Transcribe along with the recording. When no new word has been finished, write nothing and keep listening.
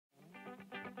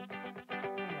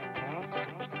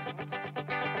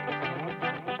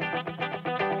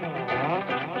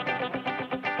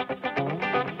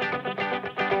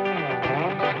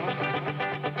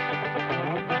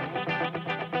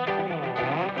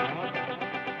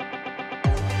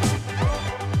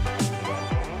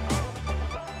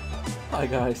Hi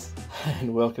guys,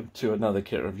 and welcome to another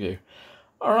kit review.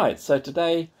 Alright, so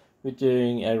today we're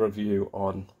doing a review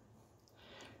on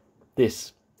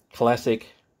this classic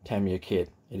Tamiya kit.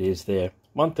 It is their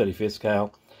 1/35th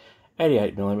scale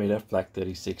 88mm Flak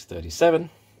 36-37.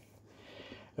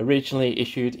 Originally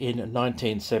issued in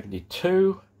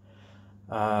 1972.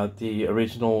 The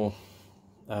original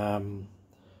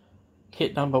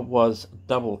kit number was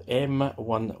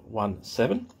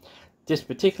M117. This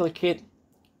particular kit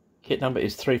number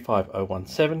is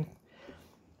 35017,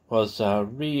 was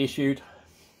reissued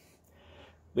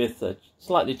with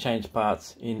slightly changed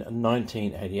parts in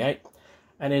 1988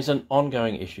 and is an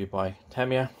ongoing issue by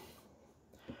Tamiya.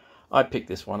 I picked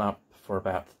this one up for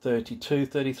about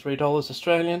 $33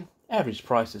 Australian. Average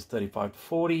price is $35 to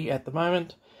 $40 at the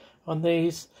moment on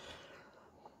these.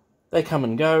 They come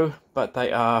and go, but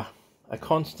they are a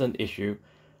constant issue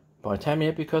by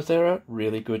Tamiya because they're a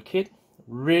really good kit,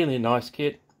 really nice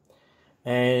kit,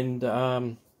 and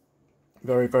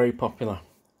very, very popular.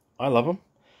 I love them.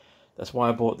 That's why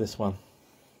I bought this one.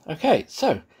 Okay,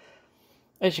 so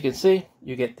as you can see,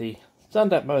 you get the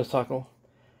Zundapp motorcycle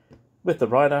with the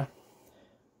rider,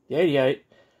 the 88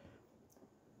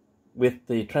 with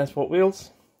the transport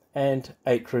wheels, and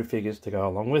 8 crew figures to go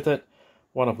along with it,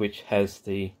 one of which has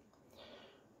the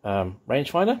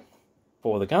rangefinder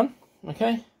for the gun.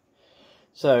 Okay,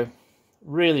 so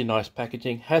really nice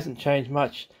packaging, hasn't changed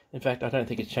much. In fact, I don't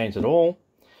think it's changed at all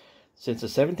since the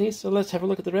 70s. So let's have a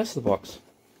look at the rest of the box.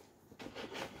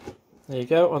 There you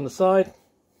go, on the side,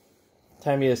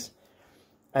 Tamiya's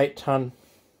 8-ton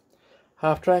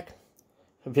half-track,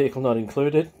 vehicle not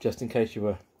included, just in case you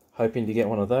were hoping to get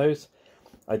one of those.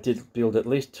 I did build at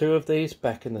least 2 of these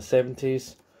back in the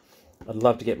 70s. I'd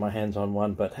love to get my hands on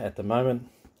one, but at the moment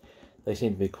they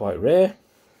seem to be quite rare.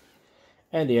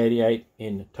 And the 88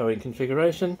 in towing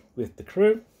configuration with the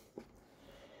crew.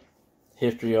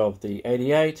 History of the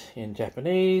 88 in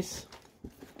Japanese.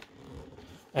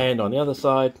 And on the other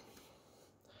side,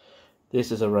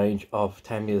 this is a range of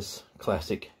Tamiya's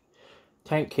classic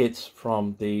tank kits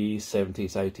from the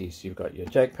 70s, 80s. You've got your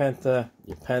Jag Panther,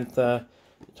 your Panther,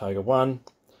 your Tiger 1,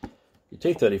 your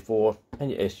T-34, and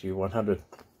your SU-100.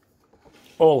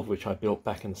 All of which I built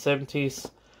back in the 70s.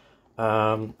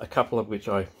 A couple of which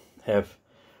I have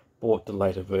bought the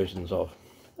later versions of.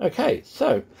 Okay,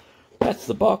 so that's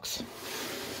the box.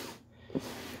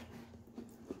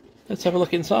 Let's have a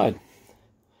look inside.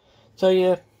 So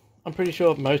yeah, I'm pretty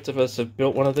sure most of us have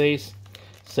built one of these,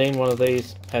 seen one of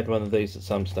these, had one of these at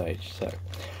some stage, so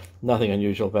nothing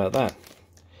unusual about that.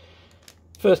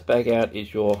 First bag out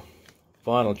is your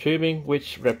vinyl tubing,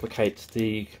 which replicates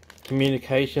the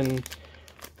communication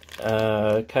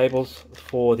cables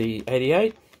for the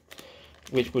 88,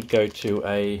 which would go to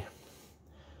a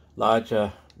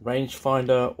larger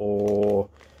rangefinder, or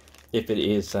if it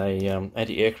is a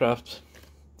anti-aircraft,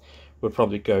 would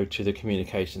probably go to the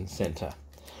communication center.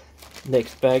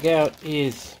 Next bag out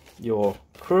is your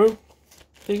crew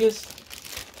figures,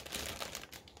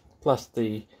 plus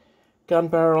the gun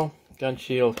barrel, gun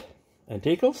shield, and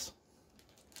decals.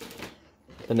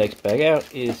 The next bag out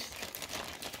is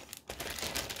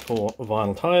for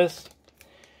vinyl tires,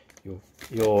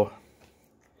 your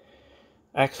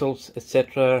axles,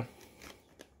 etc.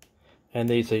 And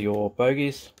these are your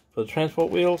bogies for the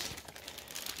transport wheels,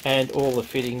 and all the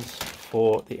fittings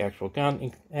for the actual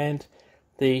gun and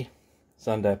the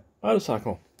Zundapp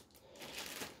motorcycle.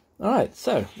 Alright,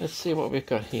 so let's see what we've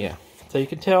got here. So you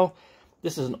can tell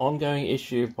this is an ongoing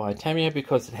issue by Tamiya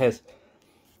because it has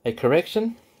a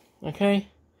correction. Okay,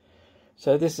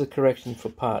 so this is a correction for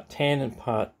part 10 and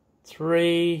part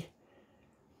 3.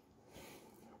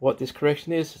 What this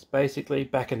correction is basically,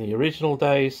 back in the original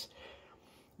days,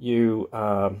 you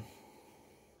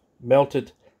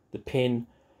melted the pin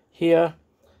here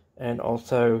and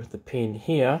also the pin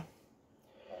here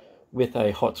with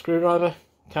a hot screwdriver.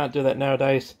 Can't do that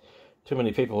nowadays. Too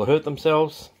many people hurt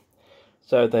themselves.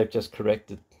 So they've just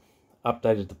updated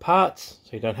the parts,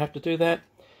 so you don't have to do that,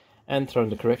 and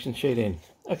thrown the correction sheet in.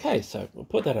 Okay, so we'll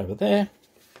put that over there.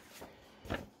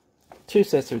 2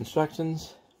 sets of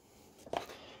instructions.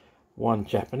 One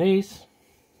Japanese,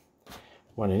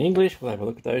 one in English. We'll have a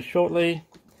look at those shortly.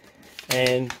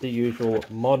 And the usual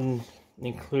modern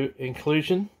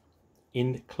inclusion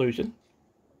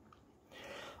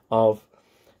of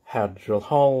how to drill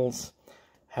holes,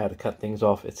 how to cut things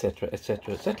off, etc,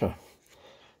 etc, etc.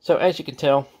 So as you can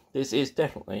tell, this is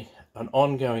definitely an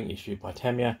ongoing issue by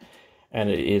Tamiya, and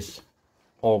it is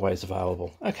always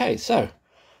available. Okay, so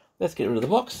let's get rid of the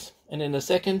box, and in a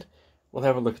second we'll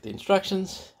have a look at the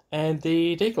instructions and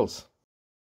the decals.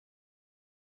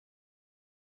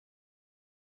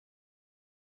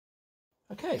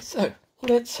 Okay, so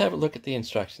let's have a look at the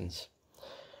instructions.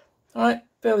 Alright,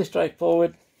 fairly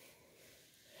straightforward.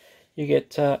 You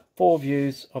get 4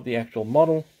 views of the actual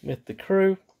model with the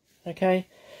crew. Okay,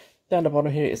 down the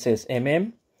bottom here it says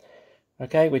MM.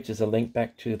 Okay, which is a link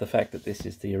back to the fact that this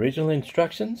is the original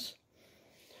instructions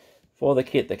for the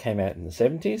kit that came out in the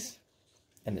 70s.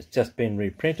 And it's just been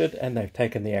reprinted and they've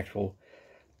taken the actual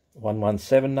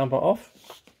 117 number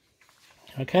off.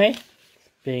 Okay,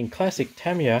 being classic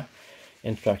Tamiya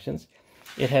instructions,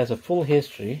 it has a full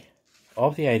history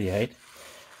of the 88,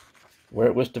 where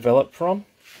it was developed from,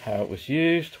 how it was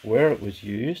used, where it was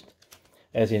used,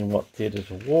 as in what theatres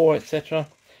of war, etc.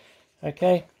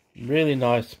 Okay, really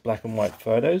nice black and white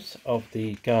photos of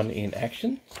the gun in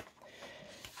action.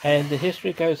 And the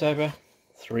history goes over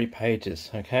 3 pages,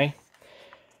 okay?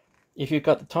 If you've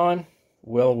got the time,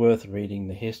 well worth reading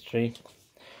the history,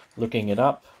 looking it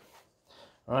up.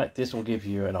 All right, this will give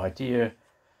you an idea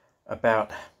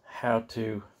about how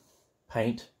to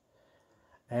paint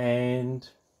and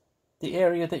the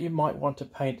area that you might want to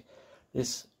paint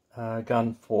this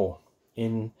gun for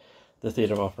in the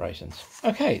theatre of operations.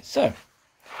 Okay, so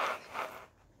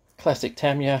classic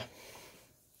Tamiya.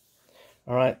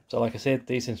 All right, so like I said,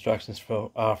 these instructions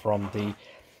are from the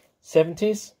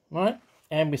 70s, right?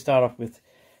 And we start off with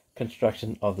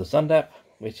construction of the Zundapp,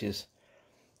 which is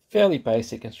fairly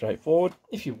basic and straightforward.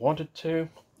 If you wanted to,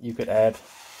 you could add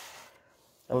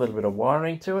a little bit of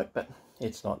wiring to it, but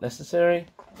it's not necessary.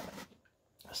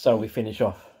 So we finish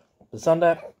off the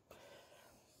Zundapp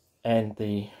and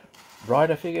the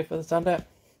rider figure for the Zundapp.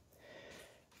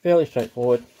 Fairly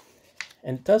straightforward.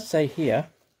 And it does say here,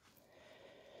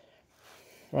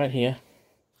 right here,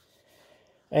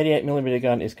 88mm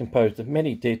gun is composed of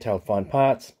many detailed fine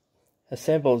parts.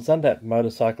 Assemble Zundapp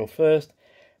motorcycle first,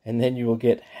 and then you will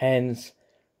get hands.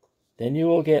 Then you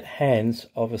will get hands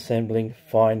of assembling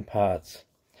fine parts.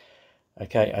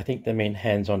 Okay, I think they mean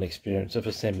hands-on experience of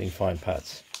assembling fine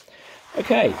parts.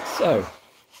 Okay, so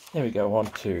there we go on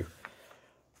to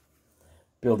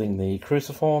building the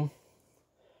cruciform.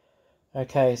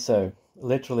 Okay, so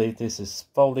literally this is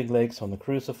folding legs on the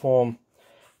cruciform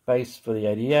base for the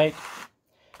 88.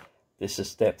 This is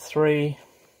step 3.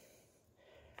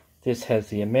 This has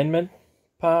the amendment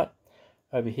part.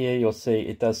 Over here you'll see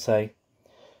it does say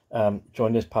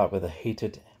join this part with a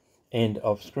heated end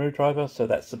of screwdriver. So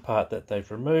that's the part that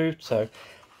they've removed, so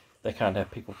they can't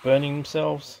have people burning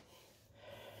themselves.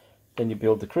 Then you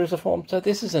build the cruciform. So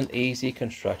this is an easy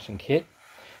construction kit.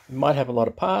 It might have a lot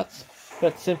of parts,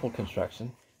 but simple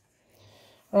construction.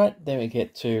 Alright, then we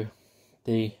get to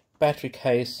the battery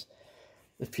case,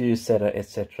 the fuse setter,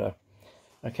 etc.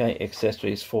 Okay,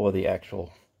 accessories for the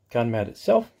actual gun mount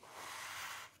itself.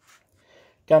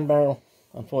 Gun barrel,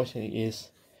 unfortunately, is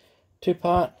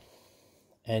 2-part,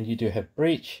 and you do have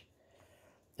breech,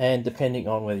 and depending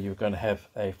on whether you're going to have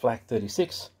a Flak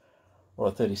 36 or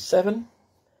a 37,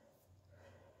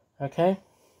 okay,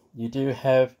 you do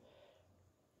have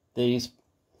these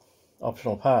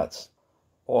optional parts,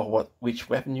 or which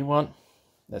weapon you want.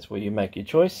 That's where you make your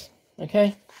choice.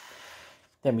 Okay,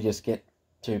 then we just get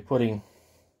to putting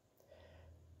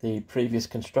the previous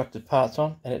constructed parts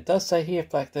on, and it does say here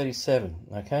Flak 37.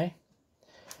 Okay,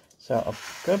 so I'll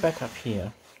go back up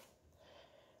here.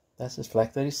 That's his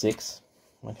Flak 36.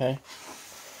 Okay,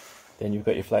 then you've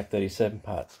got your Flak 37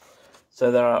 parts.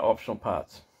 So there are optional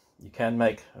parts. You can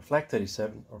make a Flak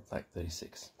 37 or a Flak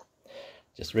 36.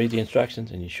 Just read the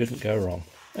instructions and you shouldn't go wrong.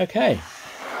 Okay,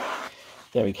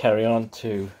 then we carry on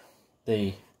to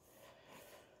the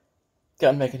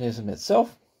gun mechanism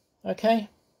itself. Okay,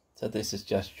 so this is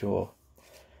just your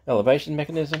elevation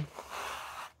mechanism,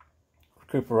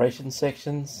 recuperation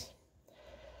sections,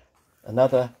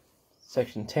 another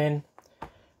section 10,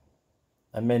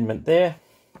 amendment there,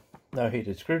 no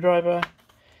heated screwdriver,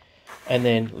 and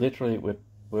then literally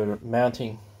we're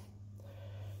mounting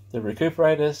the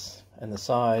recuperators and the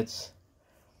sides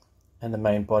and the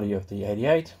main body of the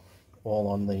 88 all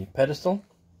on the pedestal.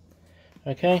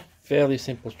 Okay, fairly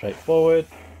simple, straightforward.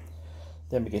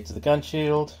 Then we get to the gun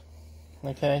shield.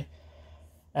 Okay,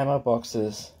 ammo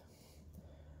boxes.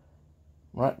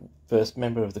 Right, first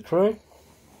member of the crew.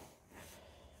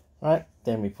 Right,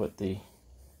 then we put the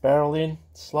barrel in,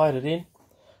 slide it in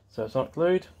so it's not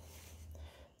glued.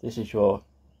 This is your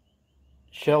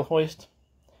shell hoist.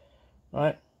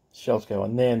 Right, shells go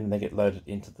on there and they get loaded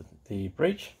into the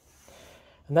breech.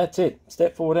 And that's it.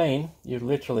 Step 14, you've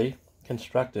literally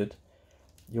constructed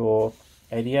your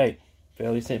 88.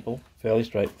 Fairly simple, fairly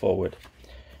straightforward.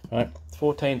 Right,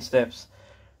 14 steps.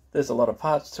 There's a lot of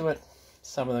parts to it.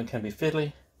 Some of them can be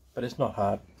fiddly, but it's not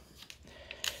hard.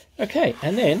 Okay,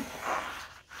 and then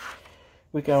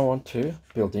we go on to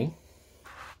building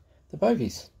the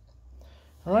bogies.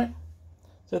 Alright,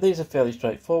 so these are fairly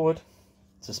straightforward.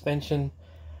 Suspension,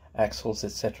 axles,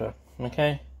 etc.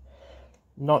 Okay,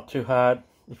 not too hard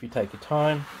if you take your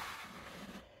time.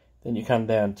 Then you come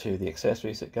down to the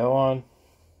accessories that go on.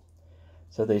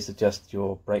 So these are just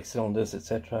your brake cylinders,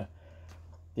 etc.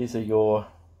 These are your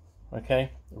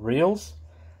reels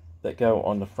that go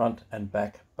on the front and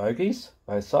back bogies,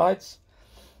 both sides.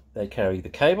 They carry the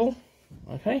cable,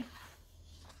 okay,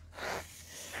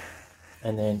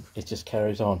 and then it just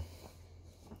carries on.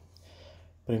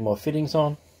 Putting more fittings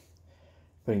on,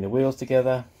 putting the wheels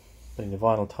together, putting the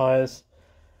vinyl tires,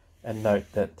 and note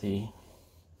that the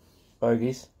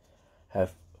bogies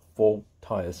have 4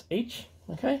 tires each,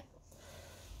 okay.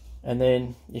 And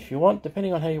then if you want,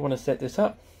 depending on how you want to set this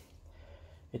up,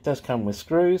 it does come with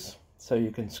screws, so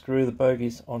you can screw the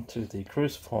bogies onto the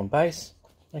cruciform base,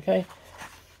 okay,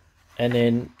 and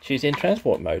then choose in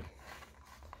transport mode.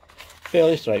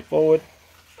 Fairly straightforward.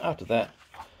 After that,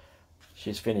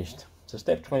 she's finished. So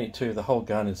step 22, the whole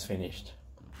gun is finished.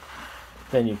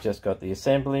 Then you've just got the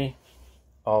assembly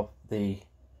of the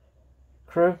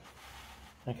crew,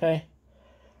 okay.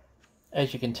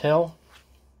 As you can tell,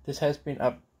 this has been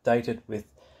updated with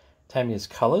Tamiya's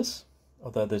colours,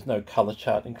 although there's no colour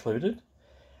chart included,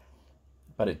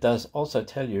 but it does also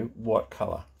tell you what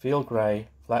colour, field grey,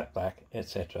 flat black,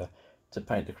 etc. to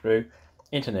paint the crew.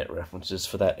 Internet references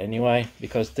for that anyway,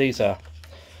 because these are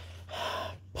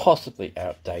possibly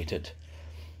outdated.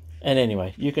 And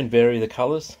anyway, you can vary the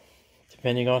colours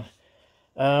depending on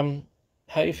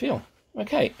how you feel.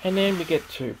 Okay, and then we get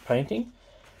to painting,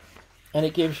 and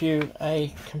it gives you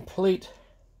a complete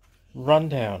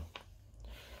rundown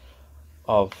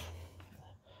of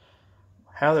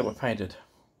how they were painted,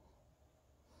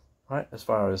 right, as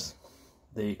far as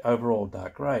the overall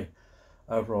dark grey,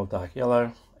 overall dark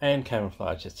yellow, and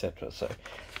camouflage, etc. So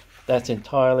that's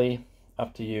entirely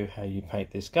up to you how you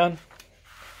paint this gun.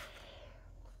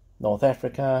 North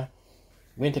Africa,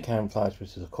 winter camouflage,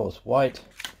 which is of course white,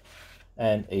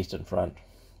 and Eastern Front,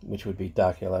 which would be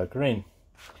dark yellow green.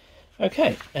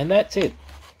 Okay, and that's it,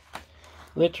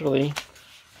 literally.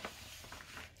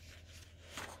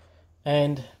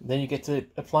 And then you get to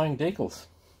applying decals.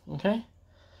 Okay,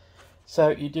 so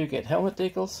you do get helmet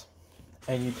decals,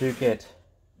 and you do get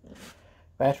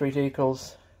battery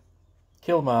decals,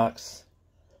 kill marks,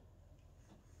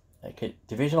 okay,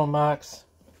 divisional marks,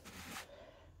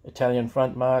 Italian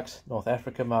front marks, North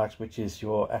Africa marks, which is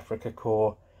your Afrika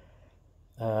Korps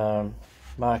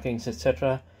markings,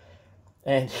 etc.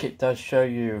 And it does show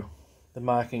you the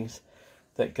markings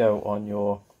that go on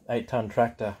your 8-ton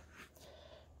tractor.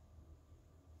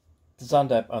 The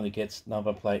Zundapp only gets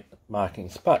number plate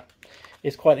markings, but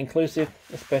it's quite inclusive,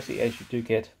 especially as you do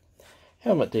get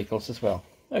helmet decals as well.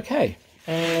 Okay,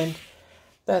 and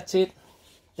that's it.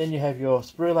 Then you have your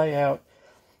sprue layout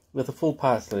with a full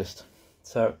parts list.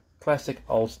 So classic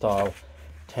old style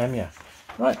Tamiya.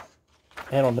 Right,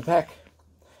 and on the back,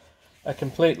 a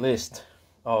complete list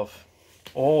of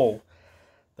all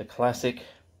the classic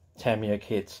Tamiya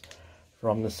kits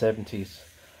from the 70s,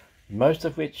 most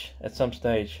of which at some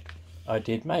stage I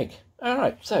did make.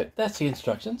 Alright, so that's the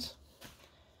instructions.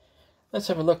 Let's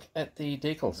have a look at the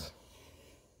decals.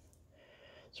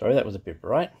 Sorry, that was a bit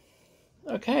bright.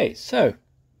 Okay, so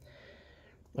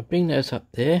I bring those up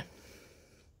there.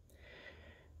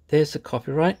 There's the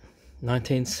copyright,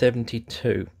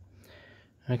 1972.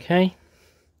 Okay,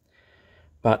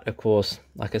 but of course,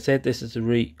 like I said, this is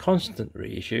a constant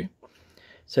reissue,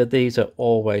 so these are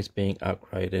always being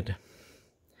upgraded.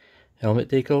 Helmet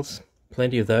decals,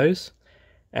 plenty of those.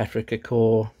 Afrika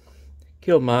Korps,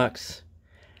 kill marks,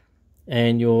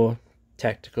 and your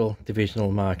tactical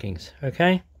divisional markings.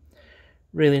 Okay,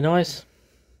 really nice,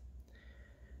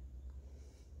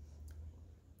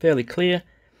 fairly clear,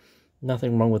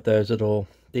 nothing wrong with those at all.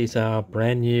 These are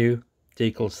brand new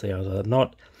decals. They are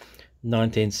not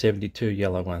 1972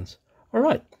 yellow ones.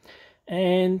 Alright,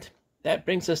 and that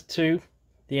brings us to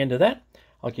the end of that.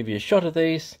 I'll give you a shot of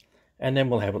these, and then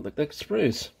we'll have a look at the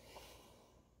sprues.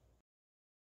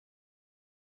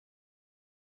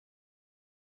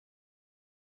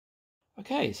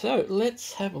 Okay, so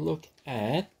let's have a look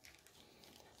at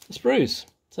the sprues.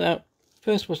 So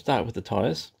first we'll start with the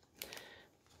tires.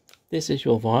 This is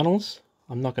your vinyls.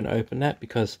 I'm not going to open that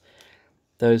because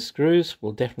those screws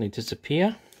will definitely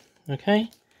disappear. Okay,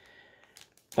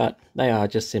 but they are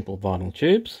just simple vinyl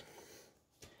tubes.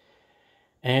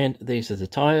 And these are the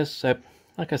tires. So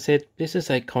like I said, this is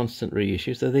a constant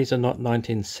reissue, so these are not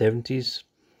 1970s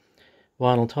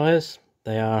vinyl tires.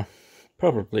 They are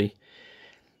probably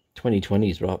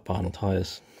 2020s vinyl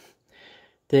tires.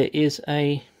 there is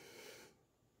a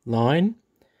line,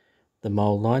 the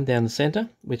mold line down the center,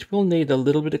 which will need a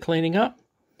little bit of cleaning up,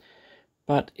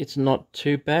 but it's not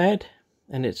too bad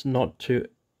and it's not too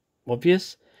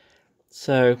obvious,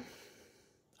 so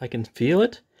I can feel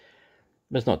it,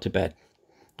 but it's not too bad.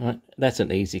 All right, that's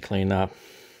an easy clean up.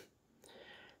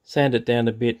 Sand it down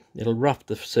a bit, it'll rough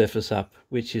the surface up,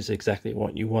 which is exactly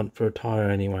what you want for a tire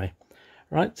anyway.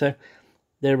 Right, so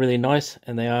they're really nice,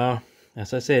 and they are,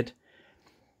 as I said,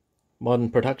 modern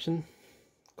production,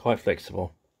 quite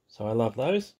flexible. So I love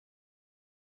those.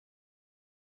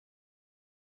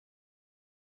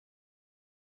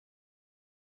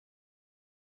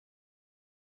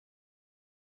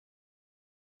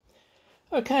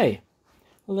 Okay,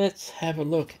 let's have a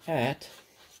look at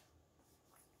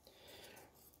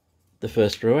the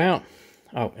first row out.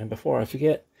 Oh, and before I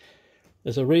forget,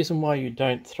 there's a reason why you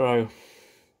don't throw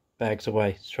bags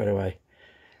away straight away.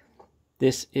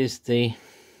 This is the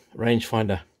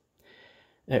rangefinder.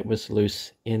 It was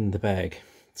loose in the bag,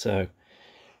 so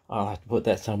I'll have to put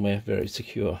that somewhere very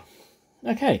secure.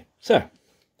 Okay, so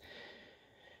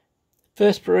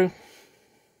first brew,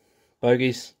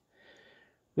 bogies,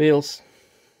 wheels,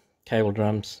 cable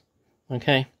drums.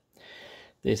 Okay,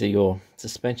 these are your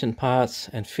suspension parts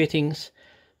and fittings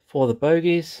for the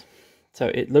bogies. So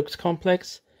it looks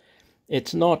complex.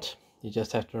 It's not. You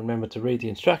just have to remember to read the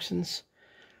instructions.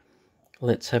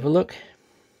 Let's have a look.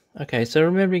 Okay, so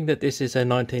remembering that this is a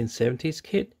 1970s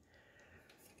kit.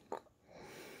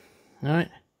 Alright.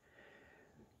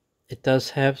 It does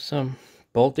have some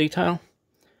bolt detail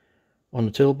on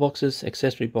the toolboxes,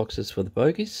 accessory boxes for the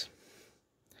bogies.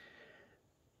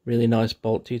 Really nice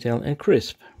bolt detail and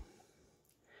crisp.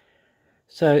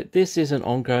 So this is an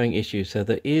ongoing issue, so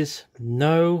there is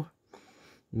no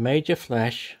major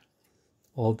flash,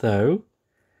 although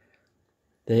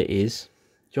there is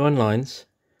join lines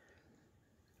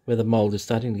where the mold is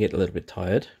starting to get a little bit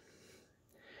tired,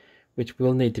 which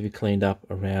will need to be cleaned up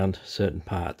around certain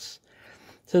parts.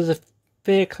 So there's a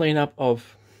fair cleanup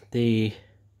of the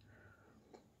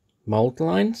mold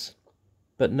lines,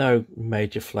 but no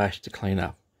major flash to clean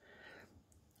up.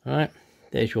 Alright,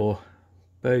 there's your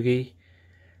bogie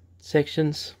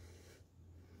sections.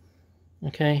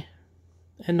 Okay,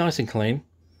 and nice and clean,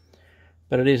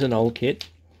 but it is an old kit,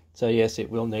 so yes,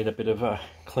 it will need a bit of a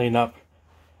clean up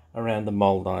around the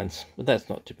mold lines, but that's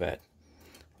not too bad.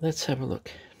 Let's have a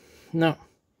look. No,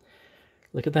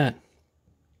 look at that,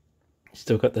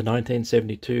 still got the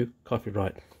 1972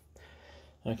 copyright.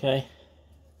 Okay,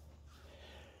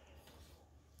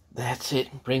 that's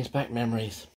it, brings back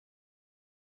memories.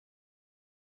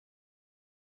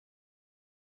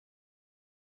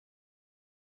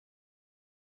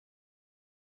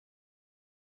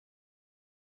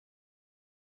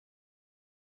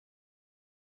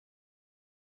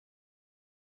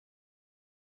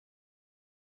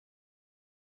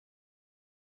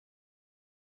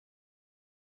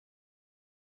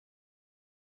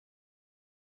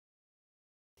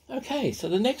 Okay, so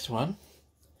the next one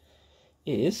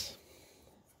is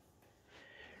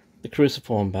the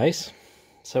cruciform base.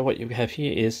 So what you have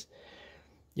here is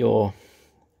your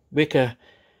Wicker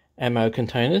ammo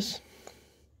containers,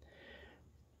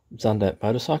 Zundapp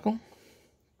motorcycle,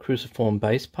 cruciform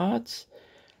base parts,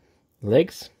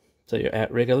 legs, so your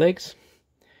outrigger legs,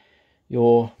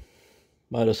 your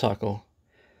motorcycle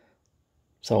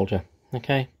soldier,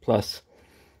 okay, plus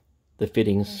the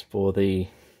fittings for the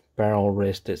barrel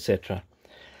rest, etc.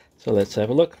 So let's have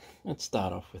a look. Let's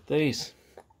start off with these.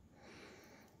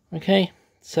 Okay,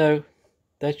 so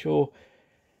that's your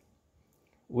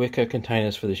Wicker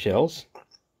containers for the shells.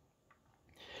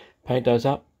 Paint those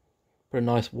up, put a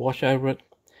nice wash over it,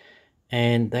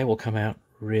 and they will come out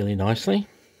really nicely.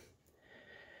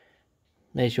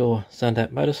 There's your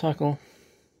Zundapp motorcycle.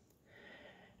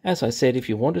 As I said, if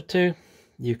you wanted to,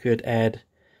 you could add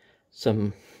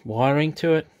some wiring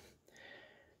to it,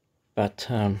 but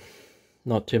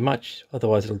not too much,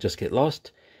 otherwise it'll just get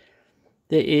lost.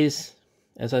 There is,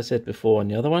 as I said before on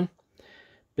the other one, a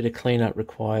bit of cleanup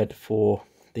required for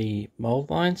the mold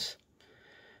lines,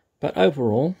 but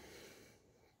overall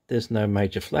there's no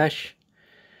major flash.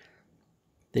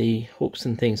 The hooks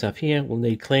and things up here will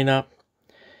need cleanup,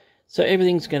 so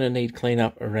everything's going to need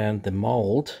cleanup around the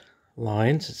mold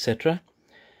lines, etc.,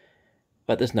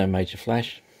 but there's no major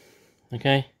flash.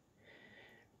 Okay,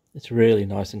 it's really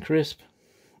nice and crisp,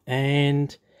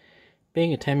 and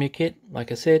being a Tamiya kit, like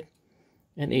I said,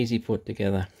 an easy put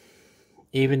together.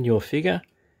 Even your figure,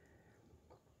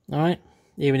 alright,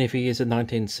 even if he is a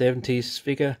 1970s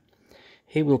figure,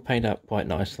 he will paint up quite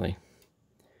nicely.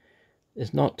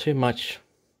 There's not too much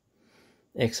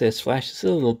excess flash, it's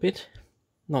a little bit,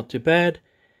 not too bad,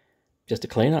 just a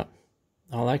clean up.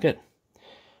 I like it.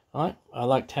 I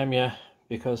like Tamiya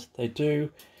because they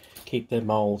do keep their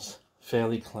molds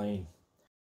fairly clean.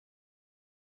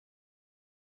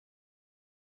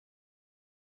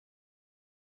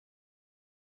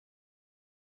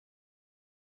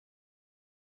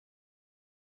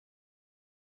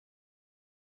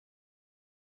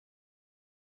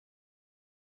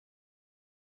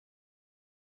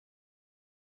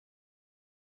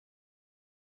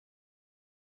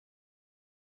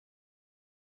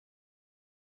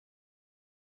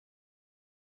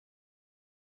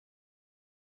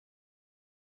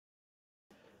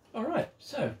 Alright,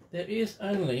 so there is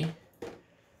only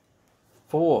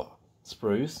 4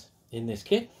 sprues in this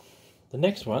kit. The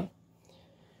next one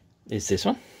is this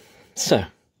one. So,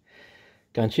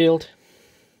 gun shield,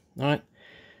 alright,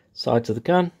 sides of the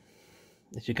gun,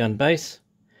 that's your gun base,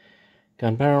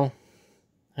 gun barrel,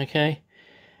 okay,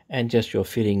 and just your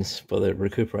fittings for the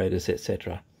recuperators,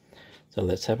 etc. So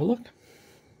let's have a look.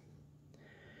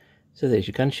 So there's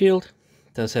your gun shield.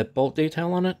 It does have bolt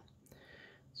detail on it.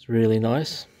 It's really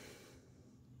nice.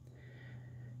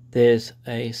 There's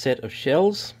a set of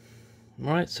shells,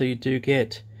 right? So you do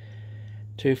get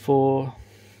 2, 4,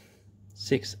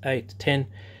 6, 8, 10,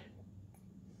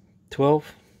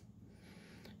 12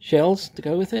 shells to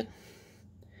go with it.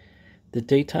 The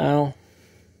detail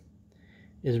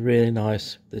is really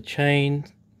nice. The chain,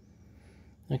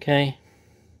 okay.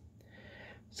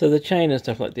 So the chain and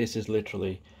stuff like this is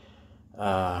literally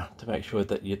to make sure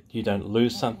that you don't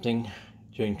lose something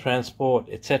during transport,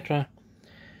 etc.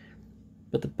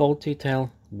 But the bolt detail,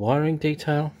 wiring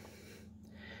detail,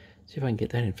 see if I can get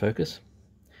that in focus.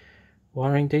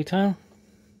 Wiring detail,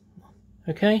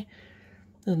 okay,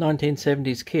 the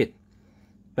 1970s kit,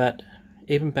 but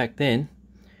even back then,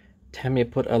 Tamiya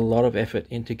put a lot of effort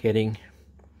into getting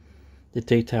the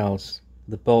details,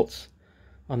 the bolts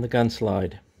on the gun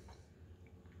slide,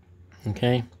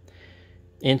 okay.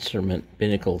 Instrument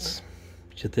binnacles,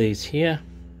 which are these here,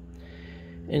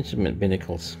 instrument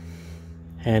binnacles,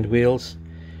 hand wheels.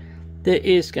 There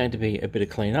is going to be a bit of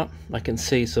cleanup. I can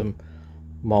see some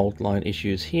mold line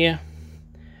issues here,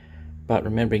 but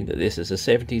remembering that this is a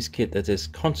 70s kit that is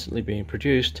constantly being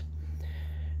produced,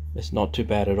 it's not too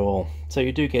bad at all. So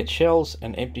you do get shells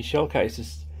and empty shell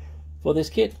cases for this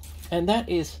kit, and that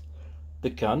is the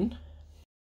gun.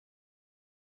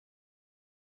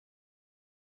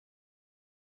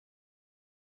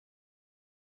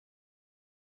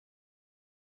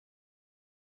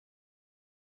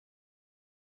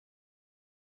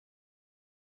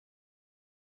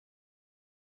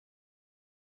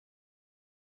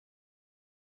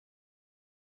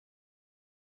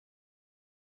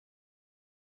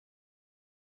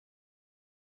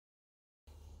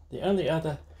 The only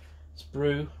other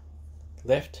sprue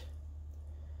left,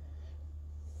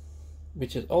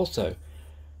 which is also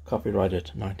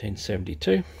copyrighted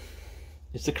 1972,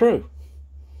 is the crew.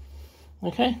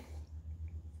 Okay,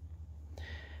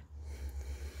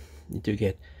 you do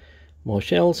get more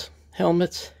shells,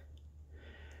 helmets,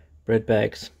 bread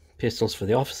bags, pistols for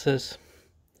the officers.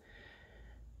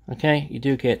 Okay, you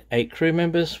do get 8 crew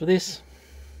members for this.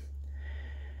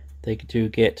 They do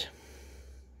get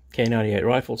K98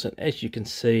 rifles, and as you can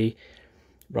see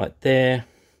right there,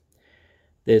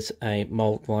 there's a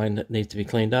mold line that needs to be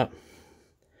cleaned up.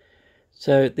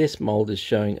 So this mold is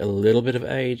showing a little bit of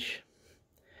age,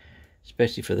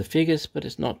 especially for the figures, but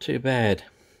it's not too bad.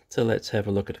 So let's have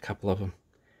a look at a couple of them.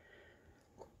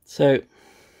 So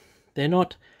they're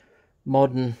not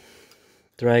modern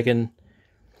dragon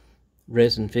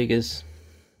resin figures,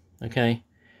 okay,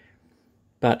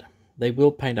 but they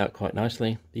will paint out quite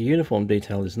nicely. The uniform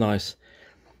detail is nice.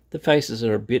 The faces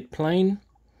are a bit plain,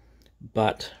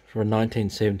 but for a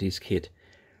 1970s kit,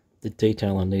 the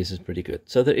detail on these is pretty good.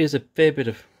 So there is a fair bit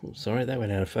of, sorry, that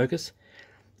went out of focus.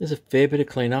 There's a fair bit of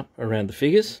cleanup around the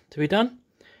figures to be done,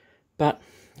 but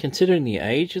considering the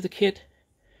age of the kit,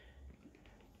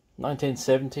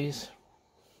 1970s,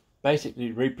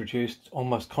 basically reproduced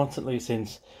almost constantly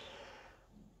since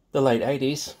the late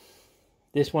 80s.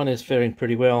 This one is faring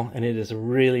pretty well, and it is a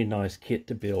really nice kit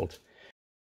to build.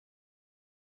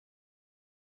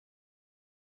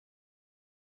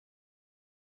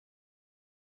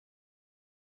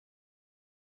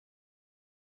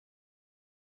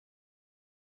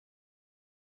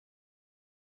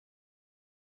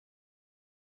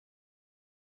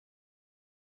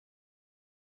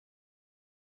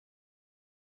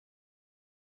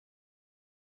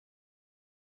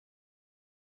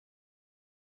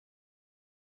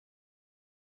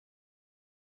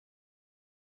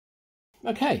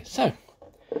 Okay, so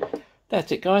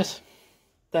that's it, guys.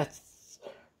 That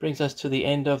brings us to the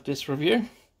end of this review.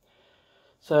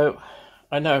 So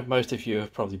I know most of you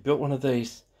have probably built one of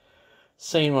these,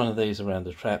 seen one of these around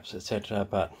the traps, etc.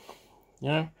 But, you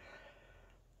know,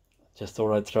 just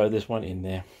thought I'd throw this one in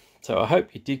there. So I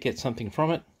hope you did get something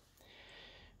from it.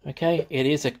 Okay, it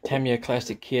is a Tamiya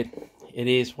classic kit. It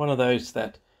is one of those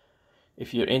that,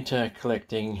 if you're into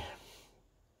collecting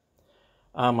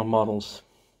armor models,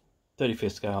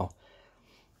 35th scale,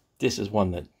 this is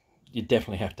one that you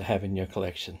definitely have to have in your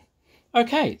collection.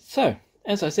 Okay, so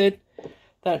as I said,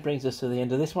 that brings us to the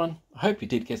end of this one. I hope you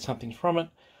did get something from it.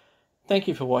 Thank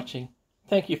you for watching.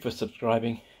 Thank you for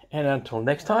subscribing. And until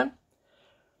next time,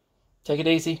 take it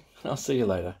easy. I'll see you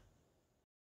later.